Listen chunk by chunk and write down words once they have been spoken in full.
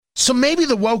So maybe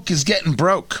the woke is getting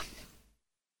broke.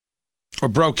 Or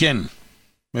broken.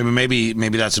 Maybe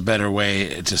that's a better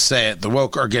way to say it. The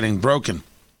woke are getting broken.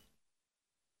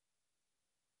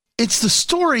 It's the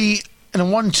story in a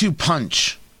 1-2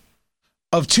 punch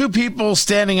of two people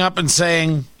standing up and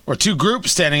saying, or two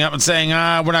groups standing up and saying,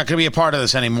 we're not going to be a part of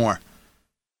this anymore.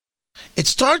 It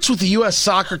starts with the U.S.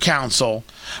 Soccer Council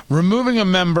removing a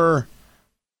member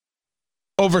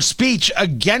over speech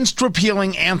against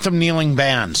repealing anthem kneeling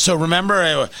ban. So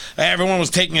remember, everyone was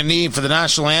taking a knee for the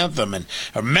national anthem, and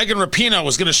Megan Rapinoe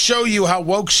was going to show you how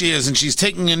woke she is, and she's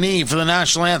taking a knee for the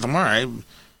national anthem. All right.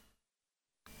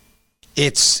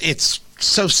 It's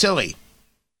so silly.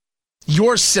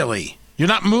 You're silly. You're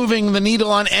not moving the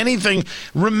needle on anything.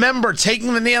 Remember,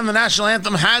 taking the knee on the national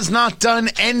anthem has not done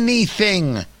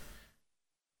anything.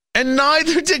 And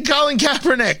neither did Colin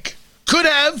Kaepernick. Could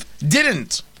have,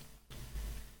 didn't.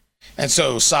 And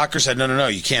so soccer said, no,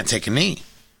 you can't take a knee.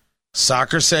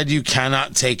 Soccer said you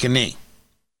cannot take a knee.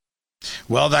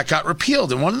 Well, that got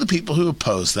repealed. And one of the people who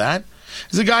opposed that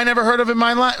is a guy I never heard of in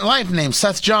my life named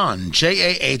Seth John,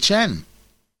 Jahn.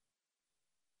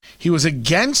 He was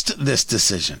against this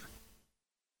decision.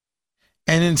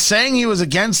 And in saying he was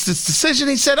against this decision,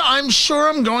 he said, I'm sure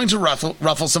I'm going to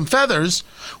ruffle some feathers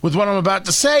with what I'm about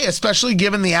to say, especially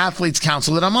given the Athletes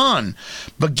Council that I'm on.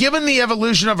 But given the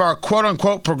evolution of our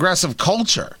quote-unquote progressive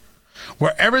culture,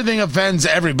 where everything offends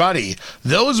everybody,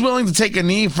 those willing to take a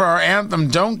knee for our anthem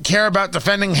don't care about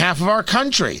defending half of our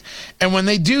country. And when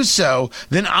they do so,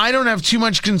 then I don't have too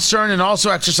much concern in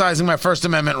also exercising my First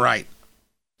Amendment right.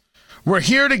 We're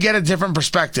here to get a different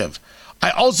perspective. I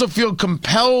also feel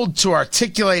compelled to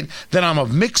articulate that I'm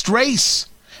of mixed race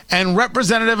and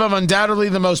representative of undoubtedly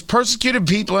the most persecuted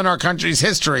people in our country's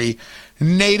history,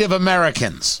 Native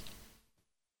Americans.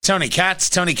 Tony Katz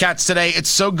today. It's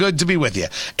so good to be with you.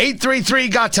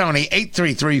 833-GOT-TONY,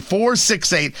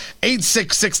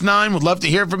 833-468-8669. Would love to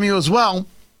hear from you as well.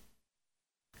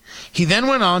 He then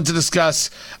went on to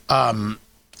discuss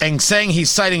and saying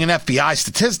he's citing an FBI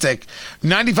statistic,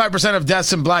 95% of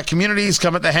deaths in black communities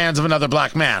come at the hands of another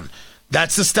black man.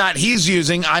 That's the stat he's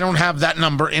using. I don't have that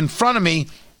number in front of me.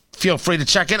 Feel free to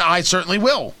check it. I certainly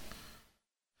will.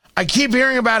 I keep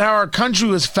hearing about how our country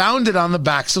was founded on the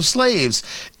backs of slaves,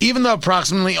 even though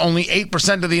approximately only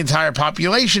 8% of the entire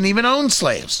population even owned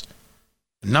slaves.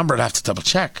 The number I'd have to double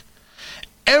check.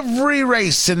 Every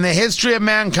race in the history of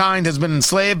mankind has been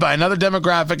enslaved by another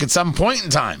demographic at some point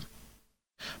in time.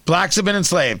 Blacks have been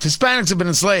enslaved. Hispanics have been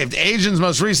enslaved. Asians,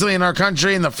 most recently in our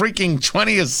country in the freaking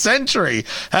 20th century,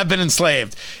 have been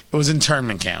enslaved. It was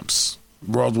internment camps.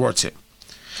 World War II.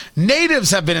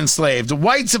 Natives have been enslaved.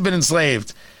 Whites have been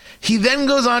enslaved. He then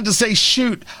goes on to say,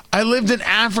 shoot, I lived in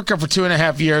Africa for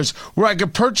 2.5 years where I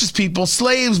could purchase people,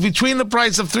 slaves, between the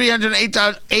price of $300 and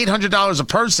 $800 a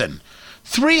person.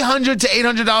 $300 to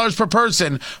 $800 per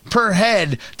person, per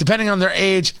head, depending on their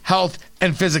age, health,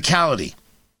 and physicality.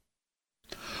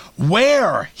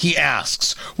 Where, he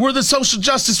asks, were the social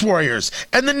justice warriors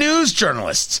and the news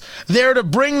journalists there to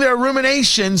bring their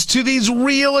ruminations to these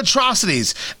real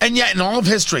atrocities? And yet, in all of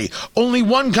history, only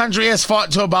one country has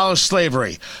fought to abolish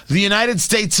slavery, the United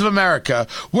States of America,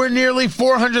 where nearly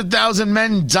 400,000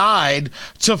 men died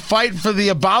to fight for the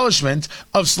abolishment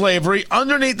of slavery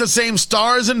underneath the same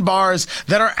stars and bars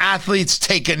that our athletes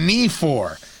take a knee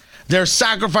for. Their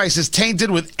sacrifice is tainted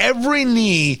with every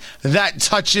knee that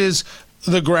touches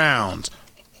the ground.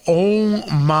 Oh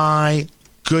my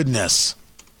goodness.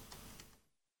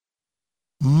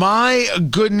 My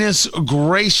goodness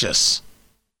gracious.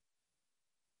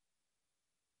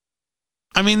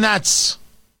 I mean, that's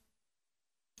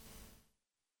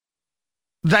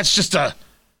just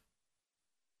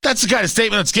that's the kind of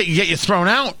statement that's get you thrown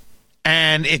out.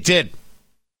 And it did.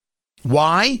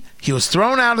 Why? He was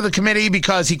thrown out of the committee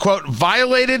because he, quote,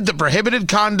 violated the prohibited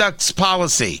conducts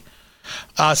policy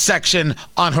section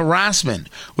on harassment,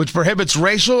 which prohibits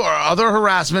racial or other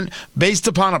harassment based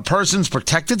upon a person's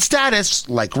protected status,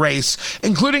 like race,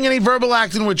 including any verbal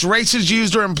act in which race is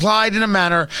used or implied in a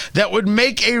manner that would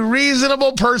make a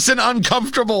reasonable person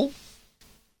uncomfortable.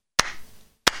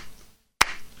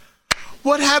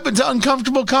 What happened to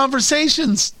uncomfortable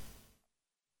conversations?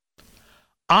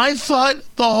 I thought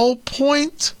the whole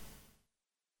point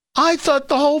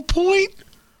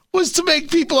was to make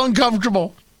people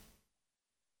uncomfortable.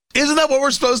 Isn't that what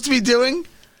we're supposed to be doing?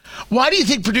 Why do you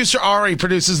think producer Ari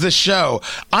produces this show?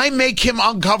 I make him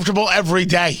uncomfortable every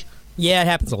day. Yeah, it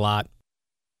happens a lot.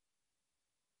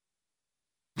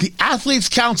 The Athletes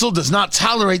Council does not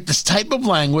tolerate this type of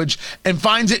language and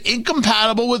finds it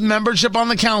incompatible with membership on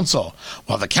the council.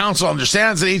 While the council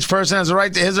understands that each person has a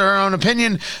right to his or her own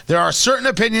opinion, there are certain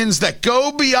opinions that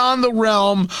go beyond the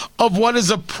realm of what is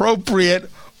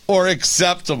appropriate or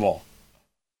acceptable.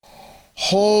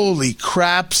 Holy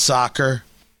crap, soccer.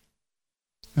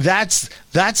 That's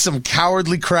some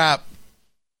cowardly crap.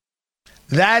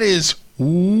 That is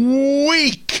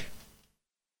weak.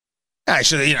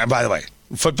 Actually, by the way,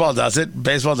 football does it,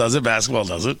 baseball does it, basketball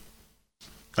does it.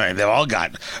 They've all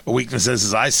got weaknesses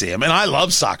as I see them, and I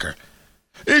love soccer.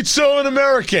 It's so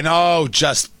un-American. Oh,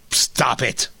 just stop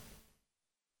it.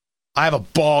 I have a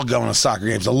ball going to soccer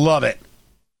games. I love it.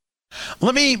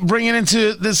 Let me bring it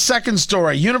into the second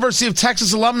story. University of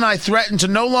Texas alumni threatened to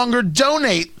no longer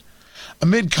donate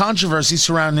amid controversy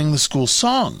surrounding the school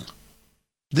song.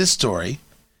 This story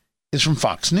is from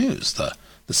Fox News. The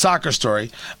soccer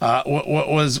story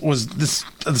was this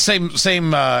the same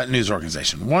news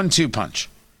organization. 1-2 punch.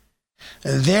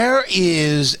 There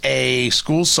is a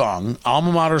school song,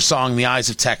 alma mater song, "The Eyes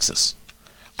of Texas."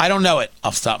 I don't know it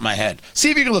off the top of my head. See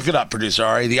if you can look it up, producer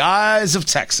Ari. "The Eyes of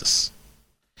Texas."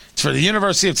 It's for the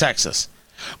University of Texas.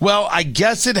 Well, I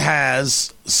guess it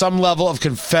has some level of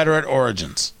Confederate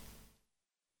origins.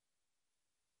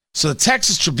 So the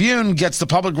Texas Tribune gets the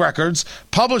public records,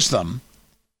 publish them,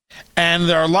 and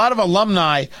there are a lot of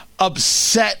alumni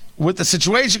upset with the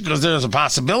situation because there's a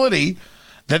possibility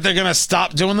that they're going to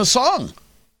stop doing the song.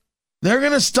 They're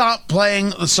going to stop playing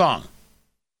the song.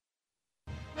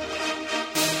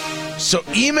 So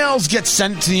emails get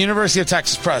sent to the University of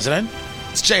Texas president,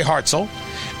 it's Jay Hartzell,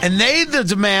 and they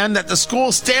demand that the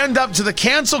school stand up to the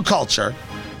cancel culture,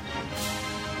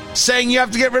 saying you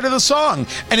have to get rid of the song.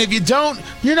 And if you don't,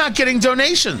 you're not getting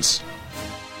donations.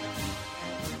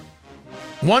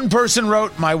 One person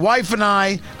wrote, "My wife and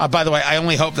I," by the way, I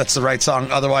only hope that's the right song,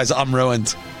 otherwise I'm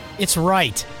ruined. It's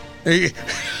right. You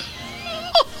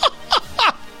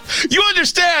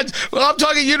understand? Well, I'm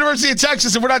talking University of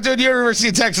Texas, and we're not doing University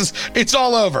of Texas. It's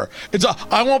all over.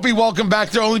 I won't be welcome back.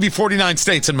 There'll only be 49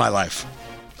 states in my life.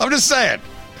 I'm just saying.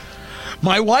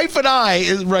 "My wife and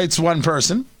I," writes one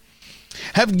person,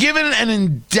 "have given an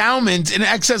endowment in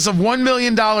excess of $1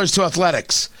 million to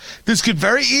athletics. This could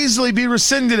very easily be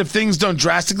rescinded if things don't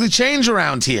drastically change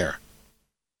around here.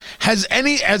 Has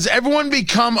everyone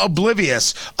become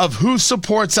oblivious of who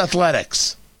supports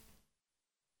athletics?"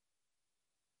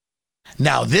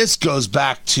 Now, this goes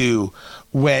back to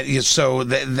when,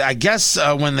 I guess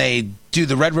when they do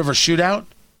the Red River Shootout,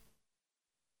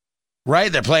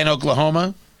 right? They're playing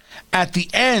Oklahoma. At the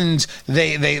end,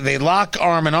 they lock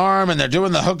arm in arm, and they're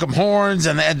doing the hook 'em horns,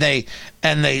 and the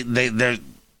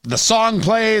song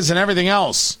plays and everything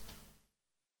else.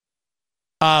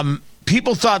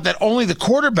 People thought that only the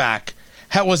quarterback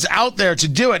was out there to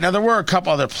do it. Now, there were a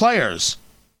couple other players.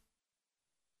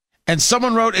 And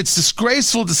someone wrote, "It's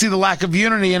disgraceful to see the lack of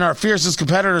unity in our fiercest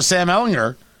competitor, Sam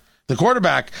Ehlinger, the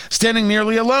quarterback, standing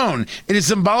nearly alone. It is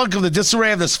symbolic of the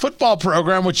disarray of this football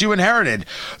program which you inherited.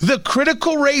 The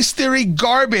critical race theory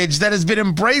garbage that has been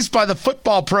embraced by the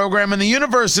football program and the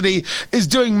university is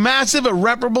doing massive,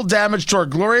 irreparable damage to our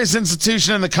glorious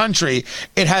institution in the country.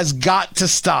 It has got to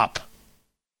stop."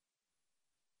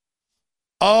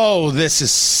 Oh, this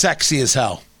is sexy as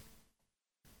hell.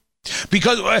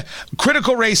 Because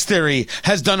critical race theory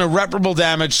has done irreparable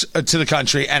damage to the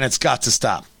country, and it's got to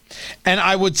stop. And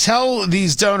I would tell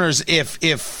these donors, if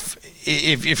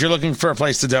you're looking for a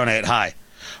place to donate, hi,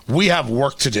 we have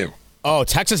work to do. Oh,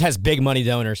 Texas has big money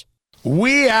donors.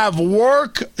 We have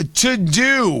work to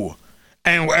do,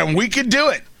 and we can do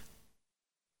it.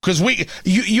 Because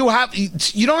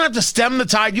you don't have to stem the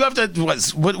tide. You have to,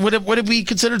 would it be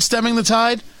considered stemming the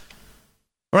tide?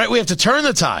 All right, we have to turn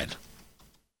the tide.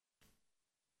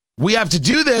 We have to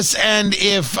do this, and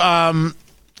if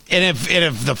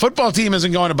the football team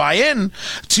isn't going to buy in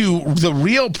to the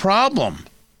real problem,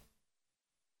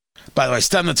 by the way,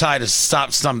 stem the tide is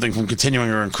stop something from continuing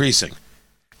or increasing,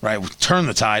 right? Turn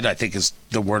the tide, I think, is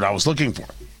the word I was looking for.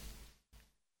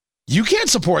 You can't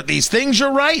support these things.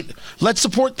 You're right. Let's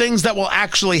support things that will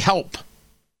actually help.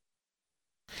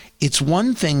 It's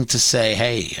one thing to say,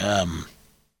 hey,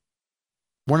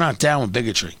 we're not down with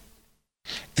bigotry.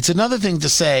 It's another thing to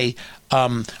say,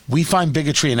 we find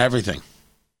bigotry in everything.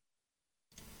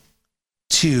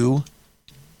 Two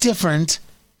different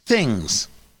things.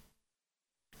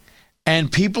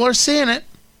 And people are seeing it.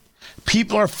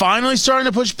 People are finally starting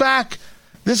to push back.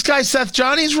 This guy, Seth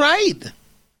John, he's right.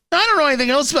 I don't know anything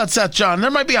else about Seth John.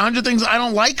 There might be 100 things I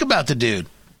don't like about the dude.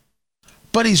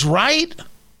 But he's right.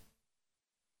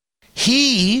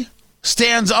 He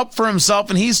stands up for himself,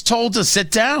 and he's told to sit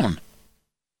down.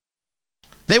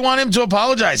 They want him to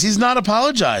apologize. He's not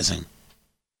apologizing.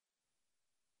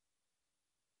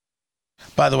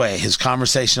 By the way, his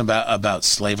conversation about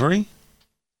slavery,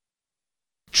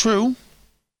 true.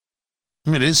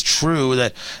 I mean, it is true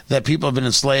that people have been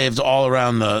enslaved all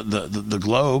around the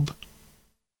globe.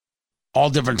 All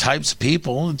different types of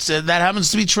people. That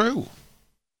happens to be true.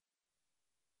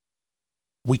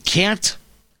 We can't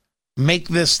make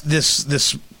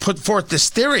this put forth this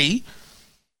theory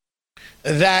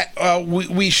that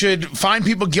we should find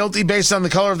people guilty based on the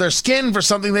color of their skin for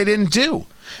something they didn't do.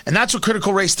 And that's what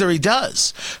critical race theory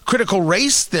does. Critical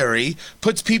race theory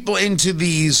puts people into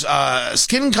these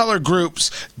skin color groups,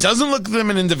 doesn't look at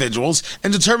them as individuals,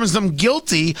 and determines them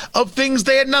guilty of things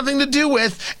they had nothing to do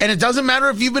with. And it doesn't matter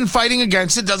if you've been fighting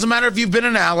against it, doesn't matter if you've been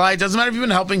an ally, doesn't matter if you've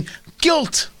been helping.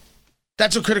 Guilt.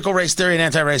 That's what critical race theory and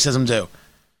anti-racism do.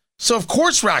 So of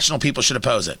course rational people should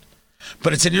oppose it.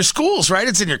 But it's in your schools, right?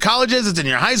 It's in your colleges, it's in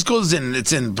your high schools,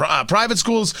 it's in private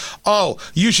schools. Oh,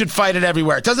 you should fight it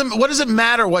everywhere. What does it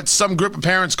matter what some group of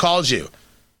parents calls you?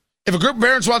 If a group of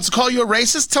parents wants to call you a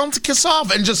racist, tell them to kiss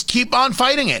off and just keep on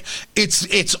fighting it.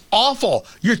 It's awful.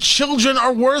 Your children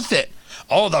are worth it.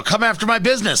 Oh, they'll come after my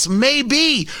business.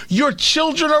 Maybe. Your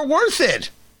children are worth it.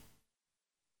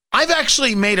 I've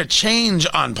actually made a change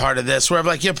on part of this where I'm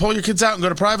like, pull your kids out and go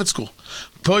to private school.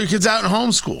 Pull your kids out and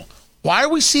homeschool. Why are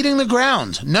we ceding the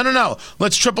ground? No.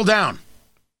 Let's triple down.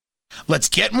 Let's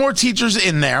get more teachers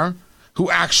in there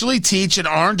who actually teach and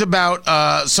aren't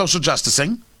about social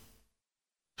justicing.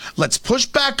 Let's push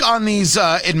back on these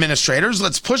administrators.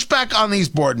 Let's push back on these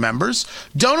board members.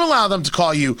 Don't allow them to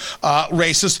call you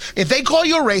racist. If they call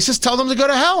you a racist, tell them to go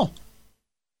to hell.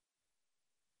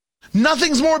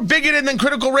 Nothing's more bigoted than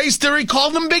critical race theory.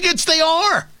 Call them bigots. They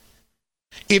are.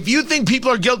 If you think people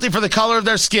are guilty for the color of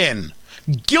their skin,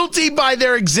 guilty by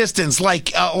their existence,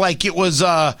 like it was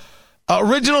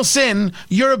original sin,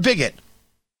 you're a bigot.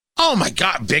 Oh my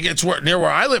God, bigots were near where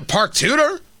I live, Park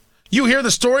Tudor. You hear the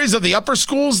stories of the upper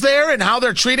schools there and how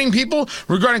they're treating people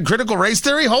regarding critical race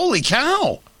theory? Holy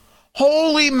cow.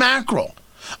 Holy mackerel.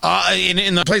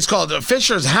 In the place called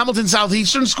Fisher's, Hamilton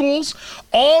Southeastern Schools,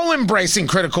 all embracing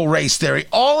critical race theory,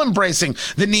 all embracing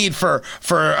the need for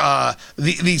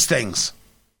these things.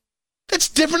 It's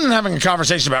different than having a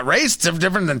conversation about race. It's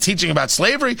different than teaching about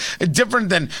slavery. It's different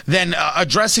than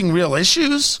addressing real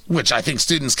issues, which I think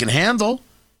students can handle.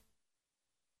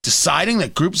 Deciding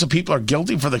that groups of people are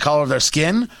guilty for the color of their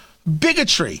skin,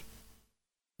 bigotry.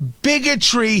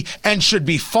 Bigotry, and should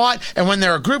be fought. And when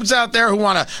there are groups out there who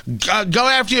want to go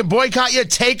after you, boycott you,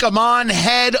 take them on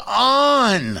head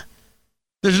on.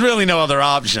 There's really no other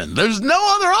option. There's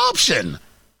no other option.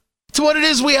 It's what it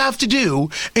is we have to do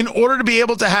in order to be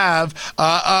able to have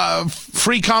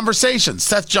free conversations.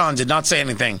 Seth John did not say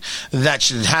anything that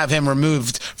should have him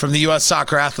removed from the U.S.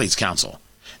 Soccer Athletes Council.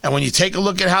 And when you take a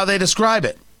look at how they describe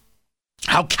it,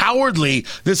 how cowardly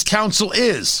this council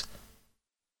is,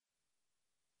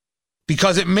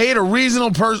 because it made a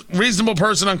reasonable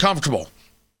person uncomfortable.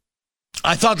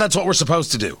 I thought that's what we're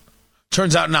supposed to do.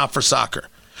 Turns out not for soccer.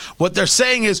 What they're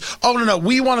saying is, oh, no,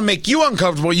 we want to make you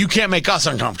uncomfortable. You can't make us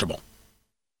uncomfortable.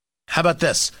 How about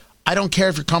this? I don't care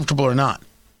if you're comfortable or not.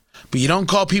 But you don't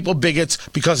call people bigots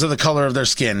because of the color of their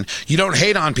skin. You don't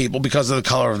hate on people because of the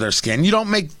color of their skin. You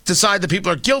don't decide that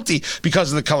people are guilty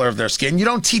because of the color of their skin. You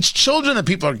don't teach children that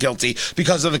people are guilty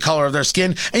because of the color of their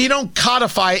skin. And you don't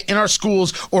codify it in our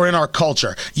schools or in our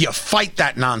culture. You fight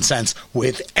that nonsense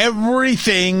with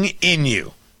everything in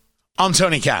you. I'm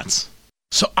Tony Katz.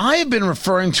 So I have been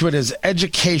referring to it as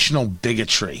educational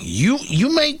bigotry.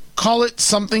 You may call it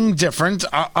something different.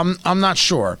 I'm not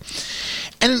sure.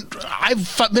 And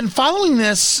I've been following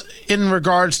this in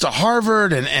regards to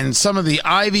Harvard and some of the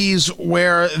Ivies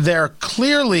where they're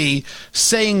clearly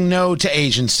saying no to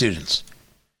Asian students.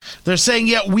 They're saying,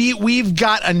 yeah, we've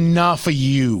got enough of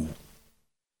you,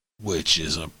 which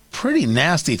is a pretty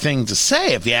nasty thing to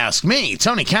say if you ask me.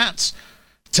 Tony Katz.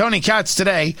 Tony Katz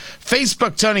today,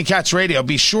 Facebook Tony Katz Radio.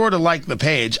 Be sure to like the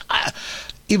page.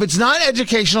 If it's not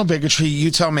educational bigotry,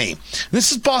 you tell me.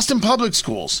 This is Boston Public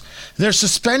Schools. They're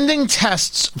suspending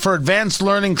tests for advanced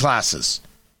learning classes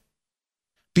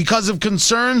because of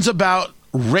concerns about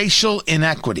racial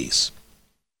inequities.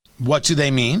 What do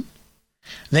they mean?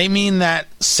 They mean that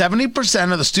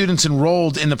 70% of the students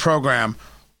enrolled in the program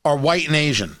are white and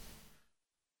Asian.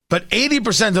 But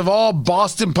 80% of all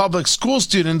Boston Public School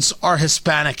students are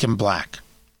Hispanic and black.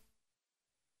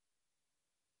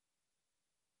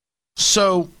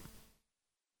 So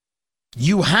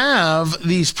you have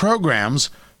these programs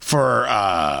for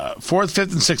 4th,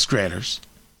 5th, and 6th graders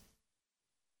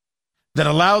that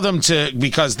allow them to,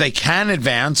 because they can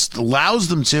advance, allows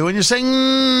them to, and you're saying,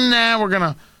 nah, we're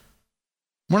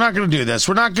not going to do this.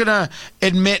 We're not going to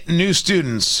admit new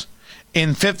students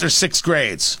in 5th or 6th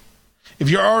grades. If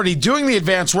you're already doing the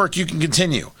advanced work, you can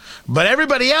continue. But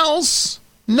everybody else,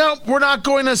 nope, we're not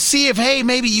going to see if, hey,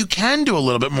 maybe you can do a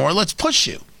little bit more. Let's push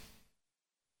you.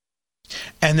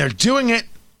 And they're doing it.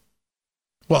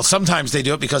 Well, sometimes they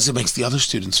do it because it makes the other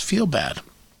students feel bad.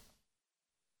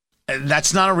 And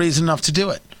that's not a reason enough to do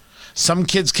it. Some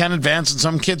kids can advance and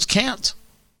some kids can't.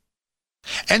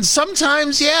 And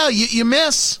sometimes, yeah, you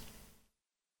miss.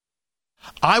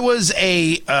 I was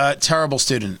a terrible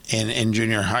student in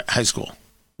junior high school,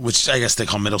 which I guess they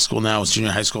call middle school now. It was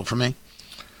junior high school for me.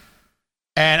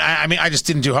 And I just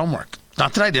didn't do homework.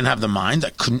 Not that I didn't have the mind.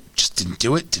 I just didn't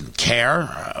do it, didn't care,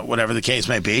 whatever the case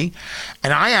may be.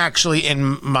 And I actually,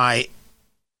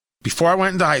 before I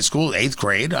went into high school, 8th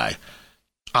grade,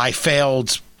 I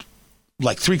failed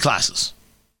like 3 classes.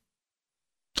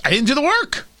 I didn't do the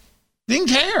work. Didn't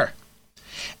care.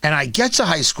 And I get to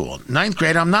high school, 9th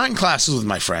grade. I'm not in classes with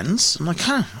my friends. I'm like,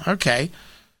 okay.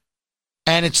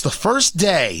 And it's the first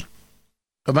day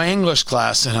of my English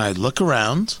class, and I look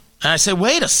around, and I say,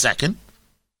 wait a second.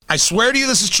 I swear to you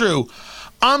this is true.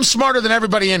 I'm smarter than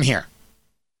everybody in here.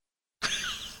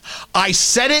 I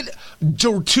said it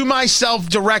to myself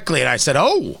directly, and I said,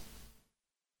 oh.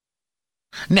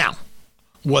 Now,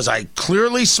 was I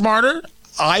clearly smarter?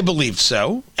 I believed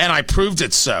so, and I proved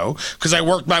it so, because I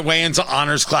worked my way into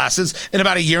honors classes in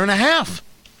about a year and a half.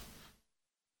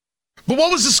 But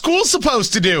what was the school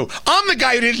supposed to do? I'm the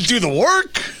guy who didn't do the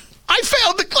work. I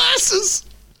failed the classes.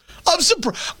 I'm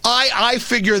surprised. I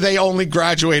figure they only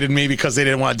graduated me because they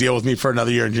didn't want to deal with me for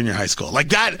another year in junior high school. Like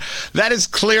that is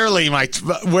clearly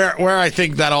where I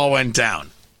think that all went down.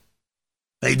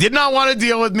 They did not want to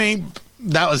deal with me.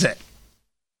 That was it.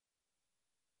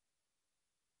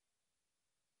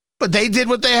 But they did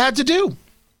what they had to do.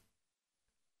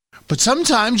 But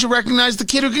sometimes you recognize the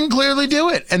kid who can clearly do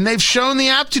it, and they've shown the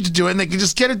aptitude to do it, and they can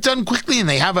just get it done quickly, and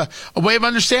they have a way of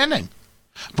understanding.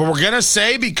 But we're going to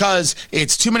say because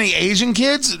it's too many Asian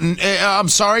kids, I'm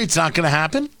sorry, it's not going to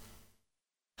happen.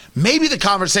 Maybe the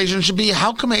conversation should be,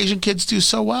 how come Asian kids do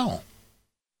so well?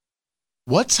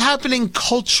 What's happening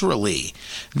culturally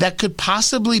that could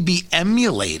possibly be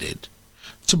emulated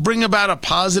to bring about a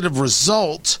positive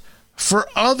result for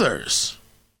others?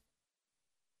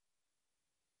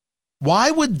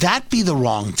 Why would that be the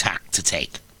wrong tack to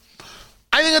take?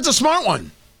 I think it's a smart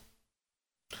one.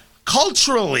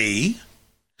 Culturally,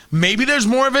 maybe there's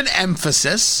more of an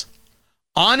emphasis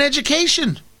on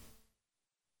education.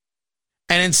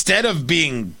 And instead of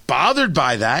being bothered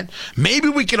by that, maybe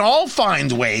we can all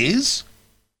find ways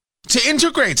to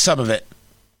integrate some of it.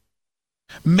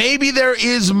 Maybe there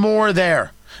is more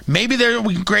there. Maybe there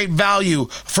we can create value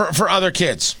for other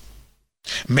kids.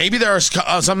 Maybe there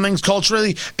are some things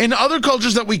culturally in other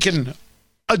cultures that we can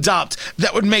adopt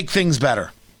that would make things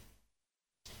better.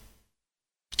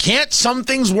 Can't some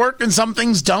things work and some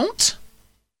things don't?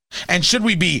 And should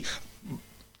we be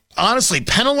honestly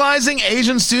penalizing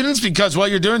Asian students because, well,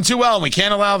 you're doing too well and we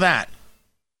can't allow that?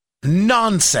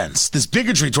 Nonsense. This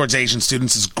bigotry towards Asian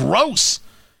students is gross.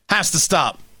 Has to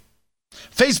stop.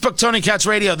 Facebook, Tony Katz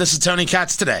Radio. This is Tony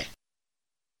Katz Today.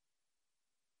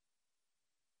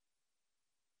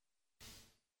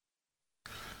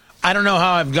 I don't know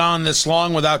how I've gone this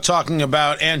long without talking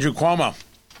about Andrew Cuomo.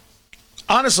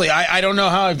 Honestly, I don't know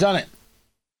how I've done it.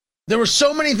 There were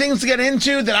so many things to get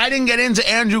into that I didn't get into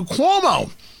Andrew Cuomo.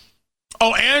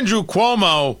 Oh, Andrew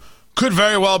Cuomo could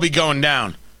very well be going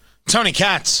down. Tony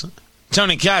Katz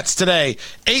Today.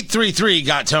 833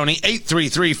 got Tony.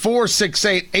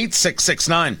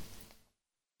 833-468-8669.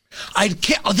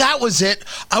 That was it.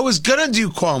 I was going to do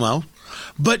Cuomo.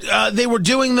 But they were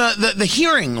doing the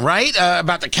hearing, right,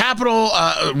 about the Capitol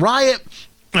riot.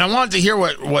 And I wanted to hear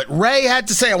what Ray had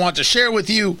to say. I want to share with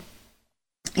you,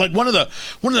 like, one of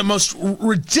the most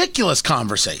ridiculous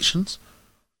conversations,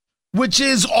 which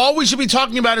is all we should be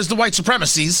talking about is the white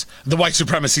supremacists.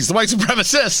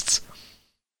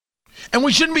 And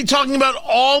we shouldn't be talking about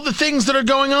all the things that are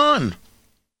going on.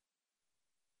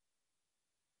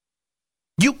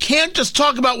 You can't just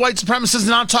talk about white supremacists and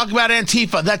not talk about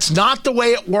Antifa. That's not the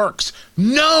way it works.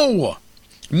 No.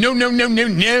 Can't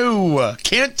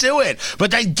do it. But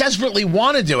they desperately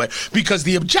want to do it because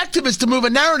the objective is to move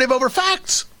a narrative over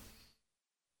facts.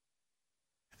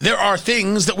 There are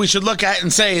things that we should look at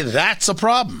and say, that's a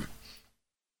problem.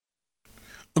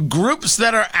 Groups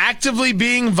that are actively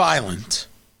being violent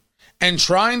and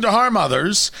trying to harm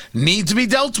others need to be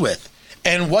dealt with.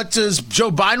 And what does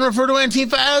Joe Biden refer to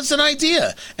Antifa as? An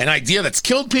idea that's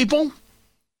killed people,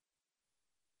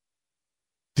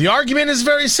 The argument is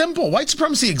very simple. White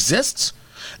supremacy exists.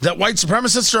 That white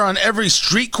supremacists are on every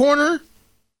street corner.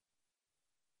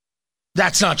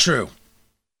 That's not true.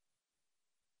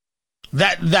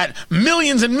 That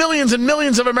millions and millions and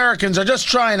millions of Americans are just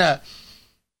trying to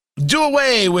do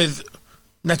away with...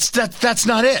 That's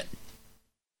not it.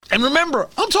 And remember,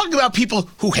 I'm talking about people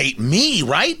who hate me,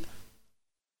 right?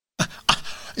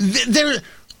 They're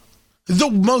the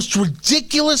most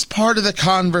ridiculous part of the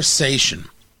conversation.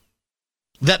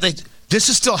 This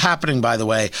is still happening, by the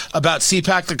way, about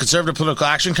CPAC, the Conservative Political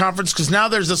Action Conference, because now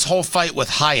there's this whole fight with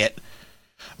Hyatt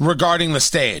regarding the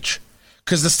stage.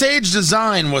 Because the stage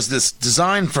design was this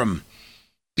design from...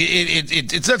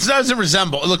 It doesn't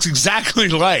resemble. It looks exactly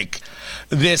like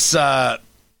this...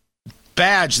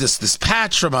 badge, this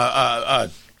patch from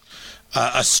a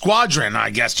squadron,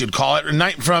 I guess you'd call it,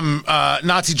 from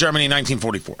Nazi Germany in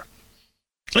 1944.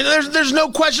 There's no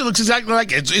question. It looks exactly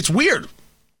like it. It's weird.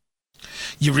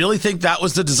 You really think that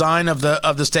was the design of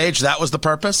the stage? That was the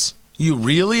purpose? You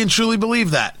really and truly believe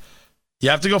that?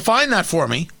 You have to go find that for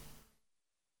me.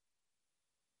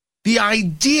 The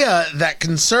idea that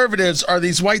conservatives are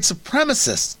these white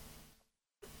supremacists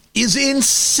is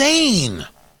insane.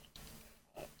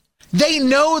 They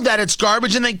know that it's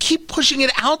garbage, and they keep pushing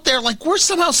it out there like we're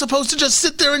somehow supposed to just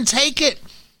sit there and take it.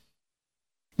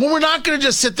 Well, we're not going to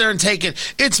just sit there and take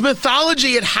it. It's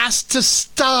mythology. It has to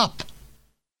stop.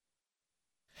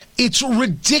 It's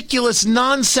ridiculous,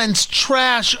 nonsense,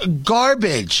 trash,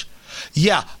 garbage.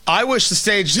 Yeah, I wish the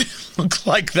stage looked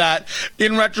like that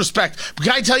in retrospect. But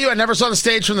can I tell you, I never saw the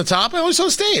stage from the top. I always saw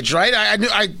the stage, right?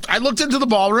 I looked into the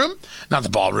ballroom. Not the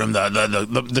ballroom,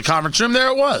 the conference room. There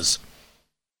it was.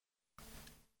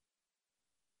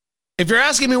 If you're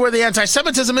asking me where the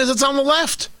anti-Semitism is, it's on the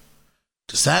left.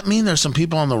 Does that mean there's some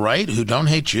people on the right who don't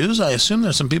hate Jews? I assume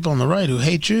there's some people on the right who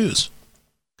hate Jews.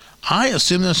 I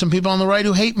assume there's some people on the right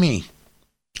who hate me.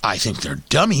 I think they're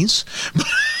dummies,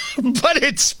 but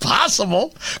it's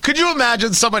possible. Could you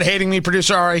imagine someone hating me,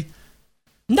 producer Ari?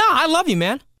 No, I love you,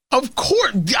 man. Of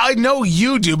course. I know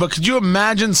you do, but could you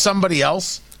imagine somebody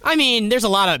else? I mean, there's a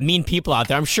lot of mean people out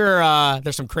there. I'm sure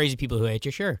there's some crazy people who hate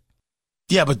you, sure.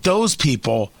 Yeah, but those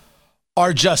people...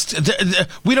 are just,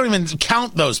 we don't even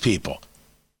count those people.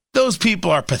 Those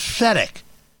people are pathetic.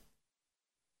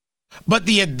 But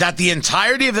that the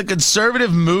entirety of the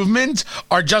conservative movement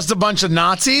are just a bunch of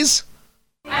Nazis?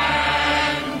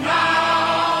 And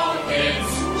now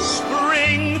it's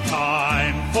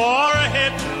springtime for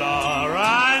Hitler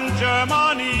and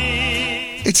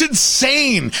Germany. It's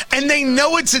insane, and they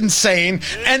know it's insane,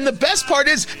 and the best part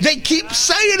is they keep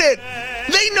saying it.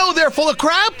 They know they're full of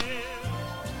crap.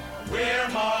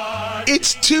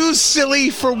 It's too silly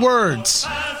for words.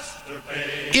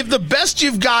 If the best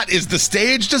you've got is the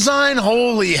stage design,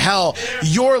 holy hell,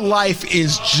 your life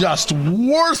is just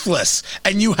worthless,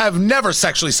 and you have never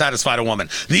sexually satisfied a woman.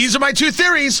 These are my two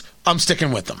theories. I'm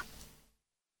sticking with them.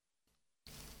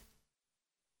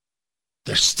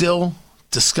 They're still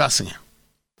discussing it.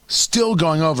 Still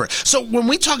going over it. So when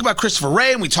we talk about Christopher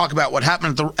Wray and we talk about what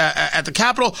happened at the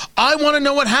Capitol, I want to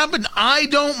know what happened. I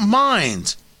don't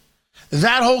mind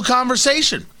that whole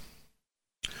conversation.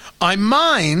 I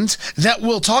mind that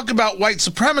we'll talk about white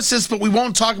supremacists, but we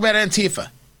won't talk about Antifa.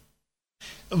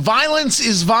 Violence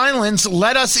is violence.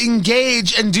 Let us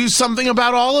engage and do something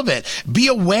about all of it. Be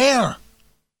aware.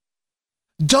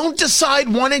 Don't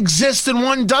decide one exists and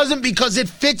one doesn't because it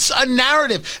fits a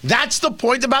narrative. That's the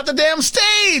point about the damn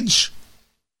stage.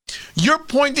 You're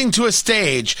pointing to a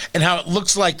stage and how it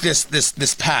looks like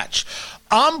this patch.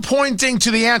 I'm pointing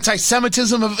to the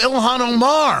anti-Semitism of Ilhan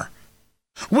Omar,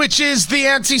 which is the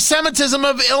anti-Semitism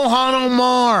of Ilhan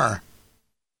Omar.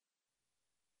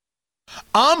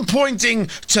 I'm pointing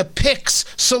to picks,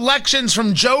 selections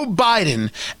from Joe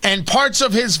Biden and parts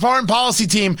of his foreign policy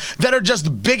team that are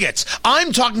just bigots.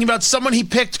 I'm talking about someone he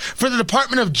picked for the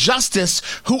Department of Justice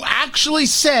who actually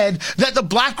said that the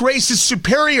black race is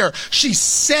superior. She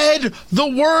said the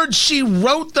words, she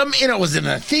wrote them in, it was in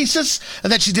a thesis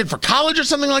that she did for college or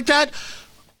something like that.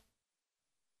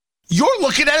 You're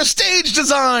looking at a stage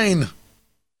design.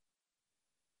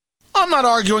 I'm not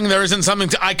arguing there isn't something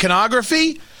to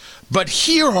iconography. But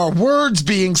here are words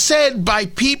being said by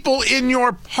people in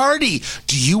your party.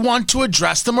 Do you want to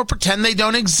address them or pretend they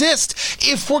don't exist?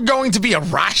 If we're going to be a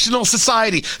rational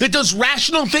society that does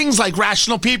rational things like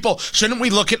rational people, shouldn't we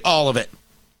look at all of it?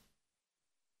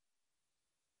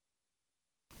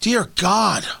 Dear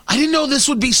God, I didn't know this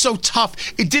would be so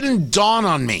tough. It didn't dawn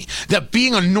on me that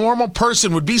being a normal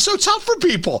person would be so tough for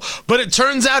people. But it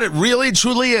turns out it really,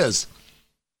 truly is.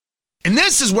 And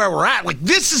this is where we're at. Like,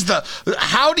 this is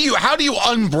how do you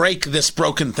unbreak this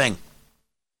broken thing?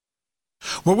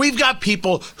 where we've got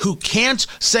people who can't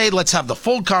say, let's have the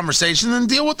full conversation and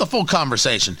deal with the full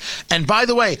conversation. And by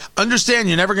the way, understand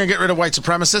you're never going to get rid of white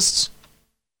supremacists.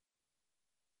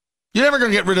 You're never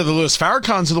going to get rid of the Louis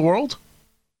Farrakhans of the world.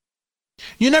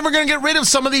 You're never going to get rid of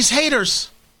some of these haters.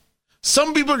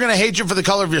 Some people are going to hate you for the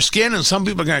color of your skin, and some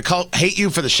people are going to hate you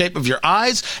for the shape of your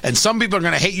eyes, and some people are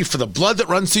going to hate you for the blood that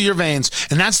runs through your veins.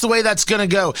 And that's the way that's going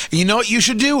to go. And you know what you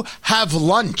should do? Have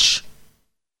lunch.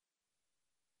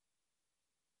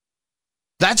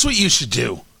 That's what you should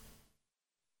do.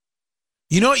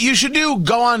 You know what you should do?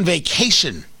 Go on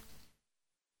vacation.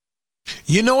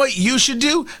 You know what you should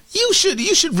do? You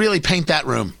should really paint that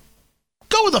room.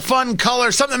 Go with a fun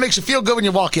color, something that makes you feel good when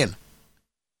you walk in.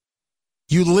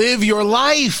 You live your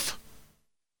life.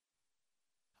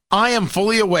 I am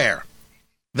fully aware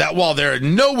that while there are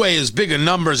no way as big a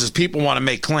numbers as people want to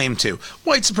make claim to,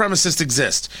 white supremacists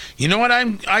exist. You know what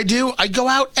I do? I go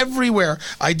out everywhere.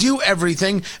 I do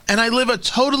everything, and I live a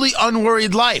totally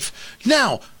unworried life.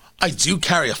 Now, I do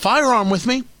carry a firearm with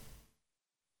me.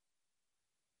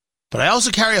 But I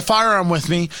also carry a firearm with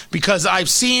me because I've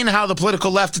seen how the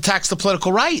political left attacks the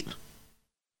political right.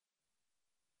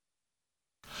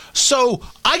 So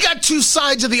I got two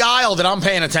sides of the aisle that I'm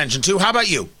paying attention to. How about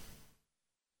you?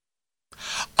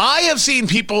 I have seen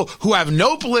people who have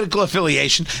no political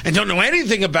affiliation and don't know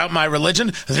anything about my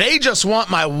religion. They just want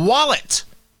my wallet.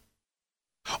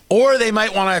 Or they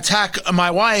might want to attack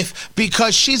my wife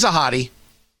because she's a hottie.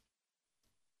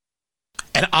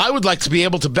 And I would like to be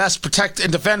able to best protect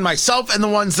and defend myself and the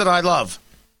ones that I love.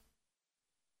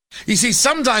 You see,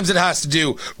 sometimes it has to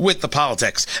do with the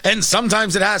politics, and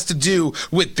sometimes it has to do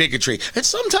with bigotry, and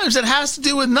sometimes it has to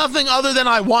do with nothing other than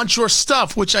I want your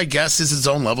stuff, which I guess is its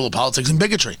own level of politics and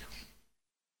bigotry.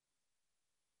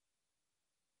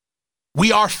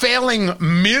 We are failing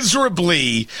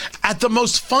miserably at the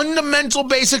most fundamental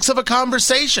basics of a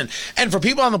conversation. And for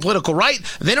people on the political right,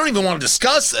 they don't even want to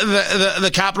discuss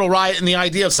the Capitol riot and the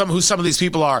idea of who some of these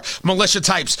people are, militia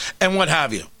types and what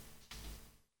have you.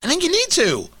 I think you need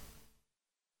to.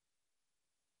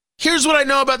 Here's what I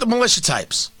know about the militia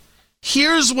types.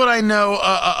 Here's what I know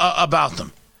about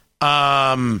them.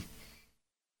 I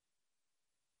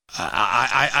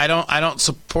don't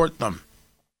support them.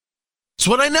 It's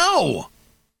what I know.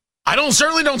 I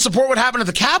certainly don't support what happened at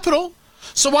the Capitol.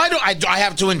 So why do I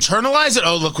have to internalize it?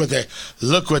 Oh, look what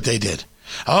they did.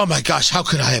 Oh my gosh, how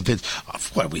could I have been?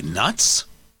 What, are we nuts?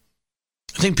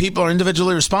 I think people are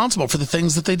individually responsible for the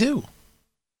things that they do.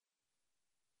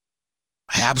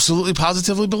 I absolutely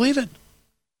positively believe it.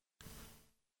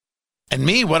 And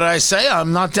me, what did I say?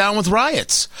 I'm not down with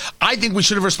riots. I think we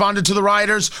should have responded to the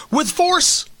rioters with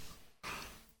force.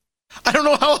 I don't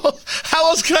know how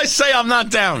else can I say I'm not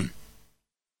down.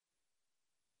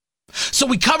 So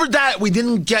we covered that. We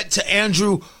didn't get to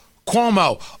Andrew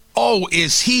Cuomo. Oh,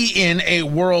 is he in a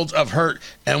world of hurt?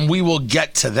 And we will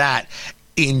get to that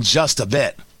in just a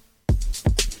bit.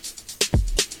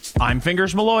 I'm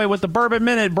Fingers Malloy with the Bourbon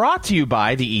Minute, brought to you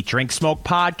by the Eat, Drink, Smoke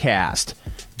podcast.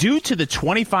 Due to the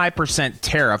 25%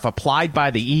 tariff applied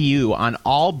by the EU on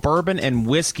all bourbon and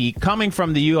whiskey coming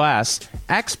from the U.S.,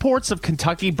 exports of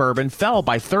Kentucky bourbon fell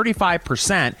by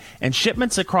 35%, and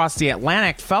shipments across the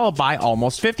Atlantic fell by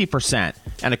almost 50%.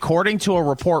 And according to a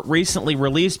report recently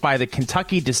released by the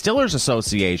Kentucky Distillers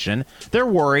Association, they're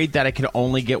worried that it could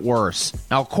only get worse.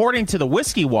 Now, according to the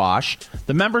Whiskey Wash,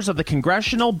 the members of the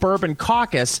Congressional Bourbon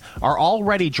Caucus are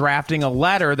already drafting a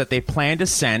letter that they plan to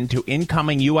send to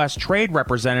incoming U.S. Trade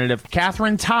Representative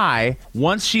Katherine Tai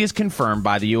once she is confirmed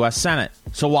by the U.S. Senate.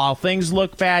 So while things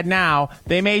look bad now,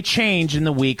 they may change in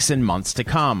the weeks and months to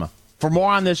come. For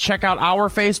more on this, check out our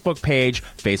Facebook page,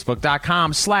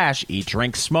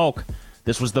 facebook.com/eatdrinksmoke.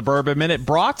 This was the Bourbon Minute,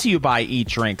 brought to you by Eat,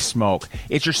 Drink, Smoke.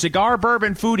 It's your cigar,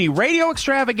 bourbon, foodie radio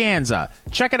extravaganza.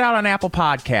 Check it out on Apple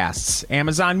Podcasts,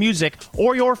 Amazon Music,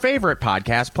 or your favorite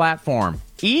podcast platform.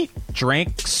 Eat,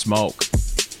 Drink, Smoke.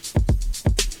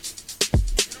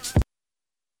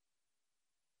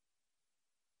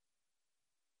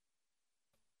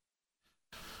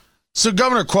 So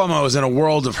Governor Cuomo is in a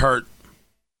world of hurt.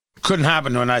 Couldn't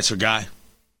happen to a nicer guy.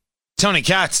 Tony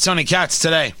Katz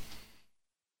today.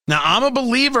 Now, I'm a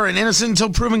believer in innocent until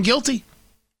proven guilty.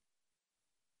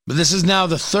 But this is now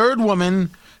the third woman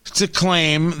to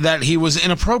claim that he was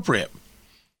inappropriate.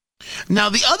 Now,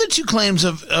 the other two claims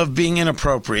of being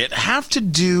inappropriate have to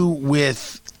do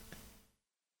with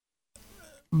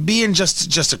being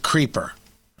just a creeper,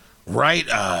 right?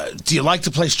 Do you like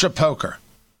to play strip poker?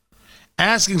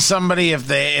 Asking somebody if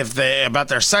they about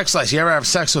their sex life. You ever have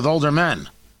sex with older men?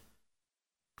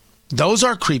 Those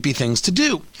are creepy things to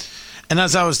do. And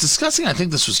as I was discussing, I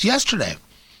think this was yesterday,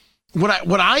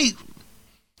 what I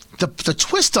the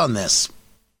twist on this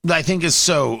that I think is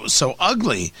so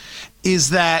ugly is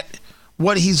that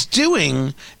what he's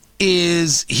doing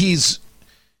is he's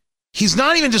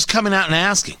not even just coming out and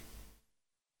asking,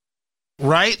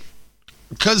 right?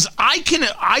 Because I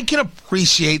can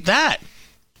appreciate that.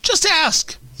 Just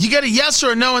ask. You get a yes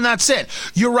or a no, and that's it.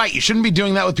 You're right. You shouldn't be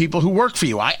doing that with people who work for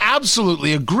you. I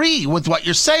absolutely agree with what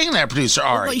you're saying there, Producer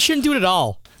Ari. Well, you shouldn't do it at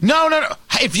all. No.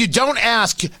 If you don't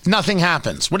ask, nothing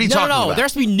happens. What are you talking about? No. There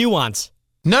has to be nuance.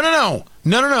 No,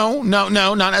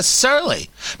 not necessarily.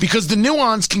 Because the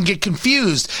nuance can get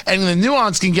confused, and the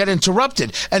nuance can get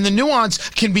interrupted, and the nuance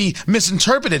can be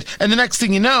misinterpreted, and the next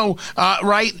thing you know,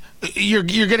 right, you're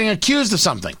getting accused of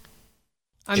something.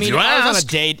 I mean, if I was on a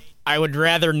date, I would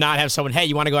rather not have someone, hey,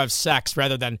 you want to go have sex,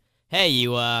 rather than, hey,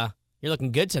 you're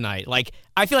looking good tonight. Like,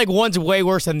 I feel like one's way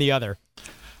worse than the other.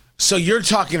 So you're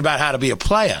talking about how to be a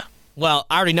player. Well,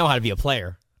 I already know how to be a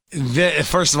player.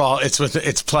 First of all,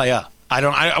 it's player. Why do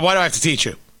I have to teach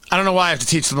you? I don't know why I have to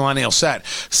teach the millennial set.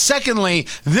 Secondly,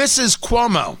 this is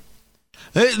Cuomo.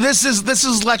 This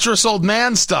is lecherous old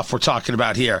man stuff we're talking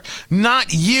about here.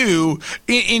 Not you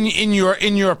in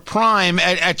your prime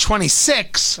at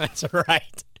 26. That's right.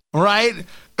 Right?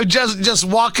 Just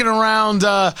walking around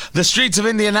the streets of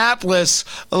Indianapolis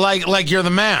like you're the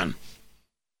man.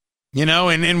 You know,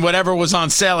 in whatever was on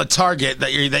sale at Target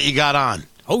that you got on.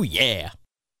 Oh yeah.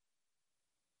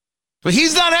 But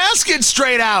he's not asking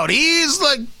straight out. He's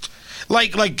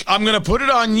like I'm going to put it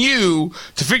on you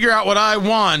to figure out what I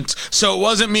want. So it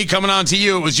wasn't me coming on to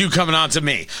you. It was you coming on to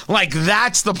me. Like,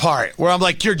 that's the part where I'm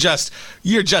like, you're just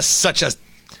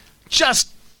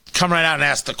come right out and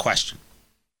ask the question.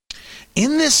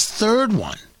 In this third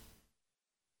one,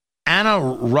 Anna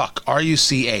Ruch,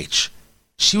 R-U-C-H,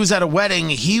 she was at a wedding.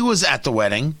 He was at the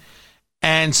wedding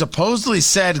and supposedly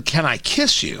said, "Can I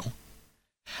kiss you?"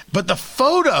 But there's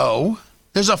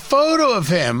a photo of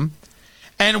him,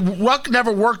 and Ruch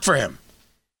never worked for him,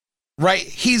 right?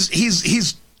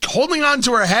 He's holding on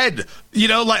to her head, you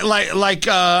know, like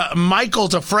Michael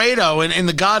to Fredo in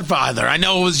The Godfather. I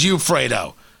know it was you,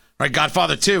 Fredo, right?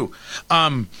 Godfather 2.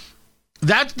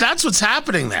 That's what's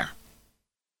happening there,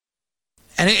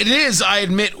 and it is, I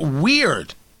admit,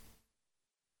 weird.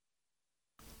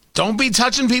 Don't be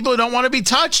touching people who don't want to be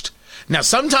touched. Now,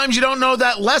 sometimes you don't know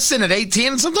that lesson at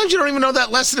 18, and sometimes you don't even know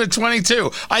that lesson at 22.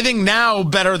 I think now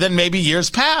better than maybe years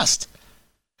past.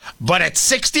 But at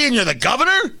 60 and you're the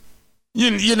governor,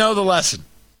 you know the lesson.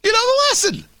 You know the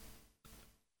lesson.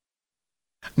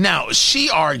 Now, she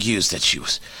argues that she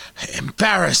was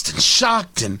embarrassed and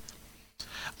shocked. And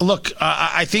look,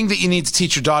 I think that you need to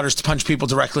teach your daughters to punch people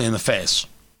directly in the face.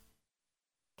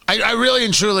 I really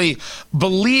and truly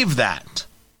believe that.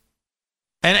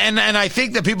 And I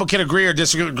think that people can agree or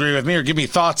disagree with me or give me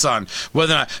thoughts on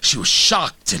whether or not she was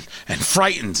shocked and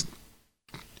frightened.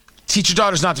 Teach your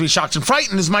daughters not to be shocked and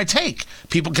frightened is my take.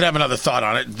 People can have another thought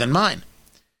on it than mine.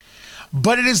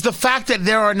 But it is the fact that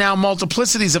there are now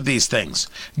multiplicities of these things.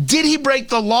 Did he break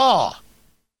the law?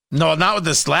 No, not with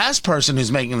this last person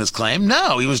who's making this claim.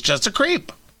 No, he was just a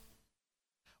creep.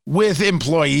 With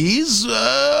employees,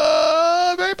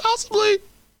 very possibly.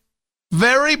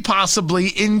 Very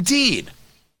possibly indeed.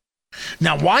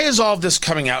 Now, why is all of this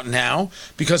coming out now?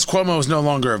 Because Cuomo is no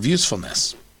longer of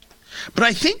usefulness. But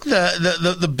I think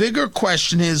the bigger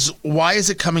question is, why is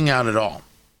it coming out at all?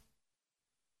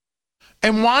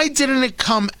 And why didn't it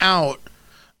come out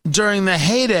during the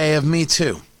heyday of Me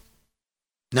Too?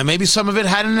 Now, maybe some of it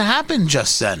hadn't happened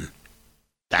just then.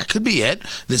 That could be it.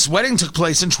 This wedding took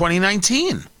place in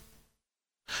 2019.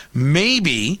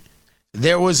 Maybe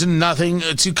there was nothing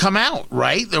to come out,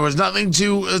 right? There was nothing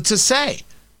to say.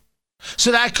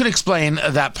 So that could explain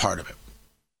that part of it.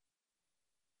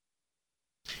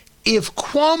 If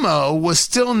Cuomo was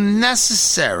still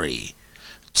necessary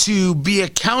to be a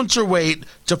counterweight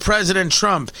to President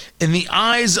Trump in the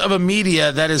eyes of a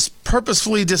media that is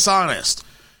purposefully dishonest,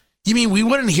 you mean we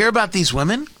wouldn't hear about these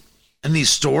women and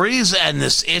these stories and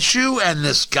this issue and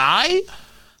this guy?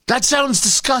 That sounds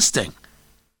disgusting.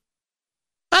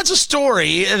 That's a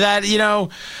story that,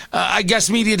 I guess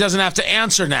media doesn't have to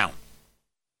answer now.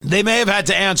 They may have had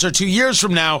to answer 2 years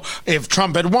from now if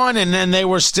Trump had won and then they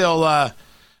were still,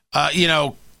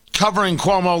 covering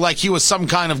Cuomo like he was some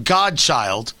kind of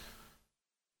godchild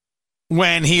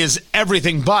when he is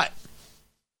everything but.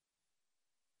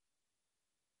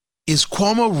 Is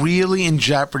Cuomo really in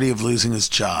jeopardy of losing his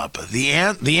job? The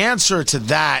answer to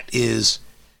that is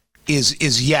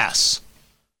yes.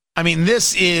 I mean,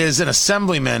 this is an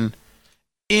assemblyman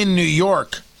in New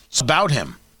York. It's about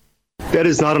him. That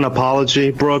is not an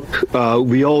apology, Brooke.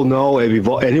 We all know,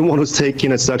 anyone who's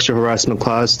taking a sexual harassment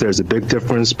class, there's a big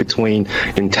difference between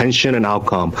intention and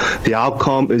outcome. The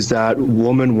outcome is that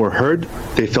women were hurt,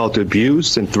 they felt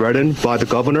abused and threatened by the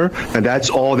governor, and that's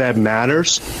all that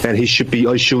matters. And he should be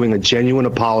issuing a genuine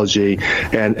apology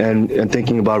and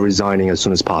thinking about resigning as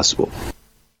soon as possible.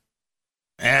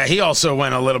 He also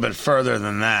went a little bit further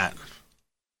than that.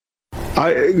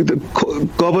 The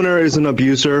governor is an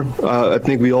abuser. I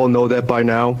think we all know that by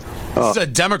now. This is a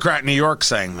Democrat in New York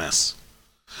saying this.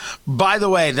 By the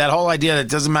way, that whole idea that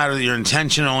it doesn't matter that your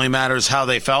intention, only matters how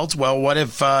they felt. Well, what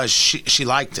if she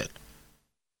liked it?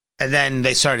 And then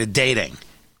they started dating.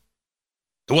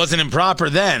 It wasn't improper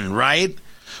then, right?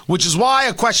 Which is why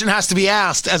a question has to be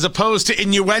asked as opposed to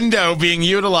innuendo being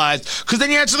utilized. Because then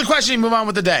you answer the question, you move on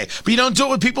with the day. But you don't do it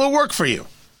with people who work for you.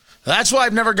 That's why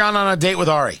I've never gone on a date with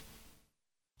Ari.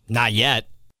 Not yet.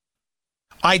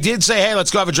 I did say, hey, let's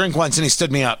go have a drink once, and he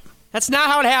stood me up. That's not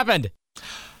how it happened.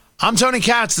 I'm Tony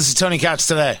Katz. This is Tony Katz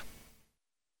Today.